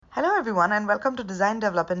Hello, everyone, and welcome to Design,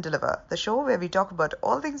 Develop, and Deliver, the show where we talk about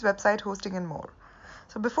all things website hosting and more.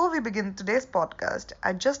 So, before we begin today's podcast,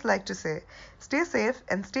 I'd just like to say stay safe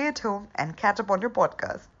and stay at home and catch up on your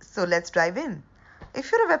podcast. So, let's dive in.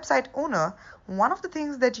 If you're a website owner, one of the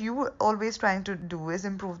things that you are always trying to do is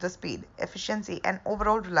improve the speed, efficiency, and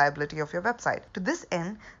overall reliability of your website. To this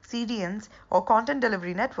end, CDNs or content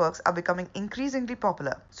delivery networks are becoming increasingly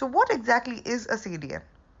popular. So, what exactly is a CDN?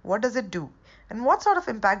 What does it do? And what sort of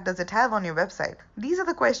impact does it have on your website? These are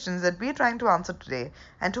the questions that we're trying to answer today.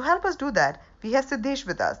 And to help us do that, we have Siddesh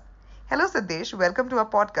with us. Hello, Siddesh. Welcome to our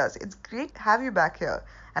podcast. It's great to have you back here.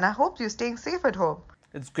 And I hope you're staying safe at home.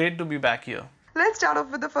 It's great to be back here. Let's start off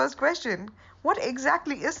with the first question. What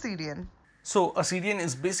exactly is CDN? So, a CDN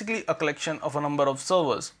is basically a collection of a number of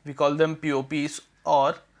servers. We call them POPs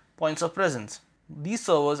or points of presence. These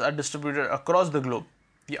servers are distributed across the globe.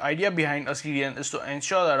 The idea behind a CDN is to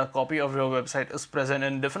ensure that a copy of your website is present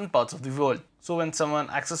in different parts of the world. So when someone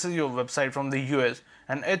accesses your website from the US,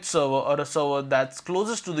 an edge server or a server that's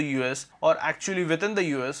closest to the US or actually within the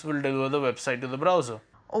US will deliver the website to the browser.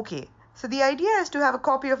 Okay, so the idea is to have a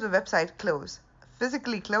copy of the website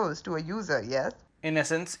physically close to a user, yes? In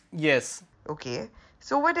essence, yes. Okay,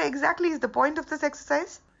 so what exactly is the point of this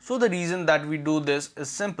exercise? So the reason that we do this is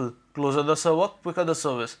simple. Closer the server, quicker the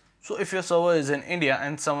service. So if your server is in India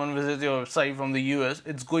and someone visits your website from the US,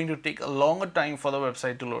 it's going to take a longer time for the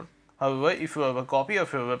website to load. However, if you have a copy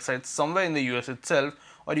of your website somewhere in the US itself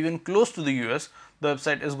or even close to the US, the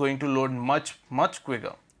website is going to load much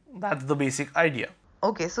quicker. That's the basic idea.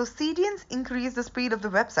 Okay, so CDNs increase the speed of the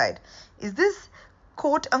website. Is this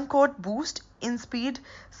quote unquote boost in speed,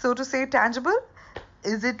 so to say, tangible?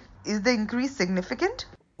 Is the increase significant?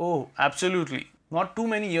 Oh, absolutely. Not too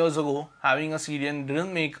many years ago, having a CDN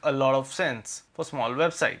didn't make a lot of sense for small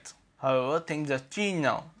websites. However, things have changed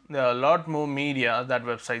now. There are a lot more media that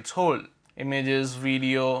websites hold. Images,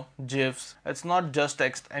 video, GIFs. It's not just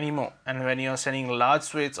text anymore. And when you're sending large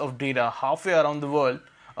swathes of data halfway around the world,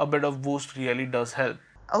 a bit of boost really does help.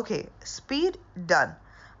 Okay, speed done.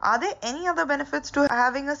 Are there any other benefits to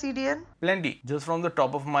having a CDN? Plenty. Just from the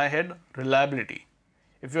top of my head, reliability.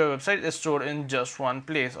 If your website is stored in just one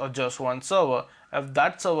place or just one server, if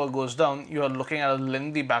that server goes down, you are looking at a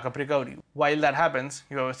lengthy backup recovery. While that happens,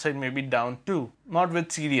 your website may be down too. Not with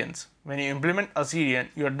CDNs. When you implement a CDN,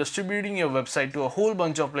 you are distributing your website to a whole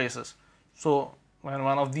bunch of places. So, when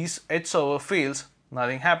one of these edge server fails,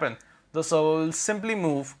 nothing happens. The server will simply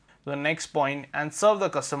move to the next point and serve the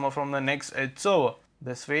customer from the next edge server.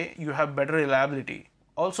 This way, you have better reliability.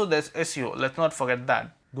 Also, there's SEO. Let's not forget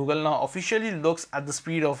that. Google now officially looks at the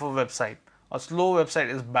speed of a website. A slow website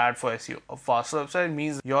is bad for SEO. A fast website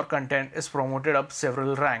means your content is promoted up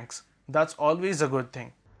several ranks. That's always a good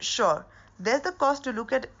thing. Sure, there's the cost to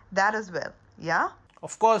look at that as well, yeah?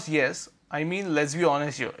 Of course, yes. I mean, let's be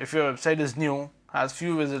honest here. If your website is new, has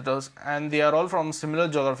few visitors, and they are all from similar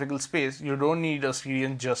geographical space, you don't need a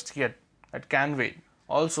CDN just yet. It can wait.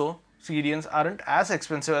 Also, CDNs aren't as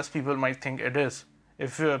expensive as people might think it is.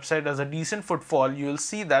 If your website has a decent footfall, you will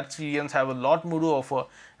see that CDNs have a lot more to offer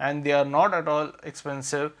and they are not at all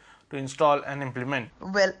expensive to install and implement.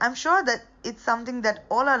 Well, I'm sure that it's something that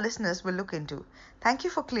all our listeners will look into. Thank you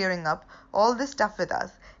for clearing up all this stuff with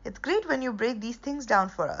us. It's great when you break these things down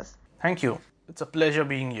for us. Thank you. It's a pleasure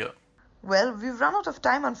being here. Well, we've run out of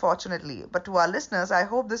time unfortunately, but to our listeners, I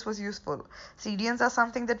hope this was useful. CDNs are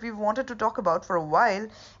something that we've wanted to talk about for a while,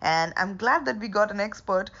 and I'm glad that we got an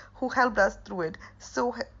expert who helped us through it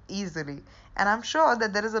so easily. And I'm sure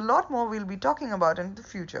that there is a lot more we'll be talking about in the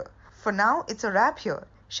future. For now, it's a wrap here.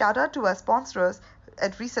 Shout out to our sponsors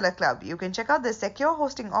at Reseller Club. You can check out their secure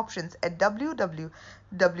hosting options at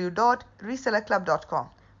www.resellerclub.com.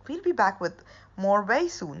 We'll be back with more very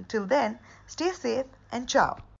soon. Till then, stay safe and ciao.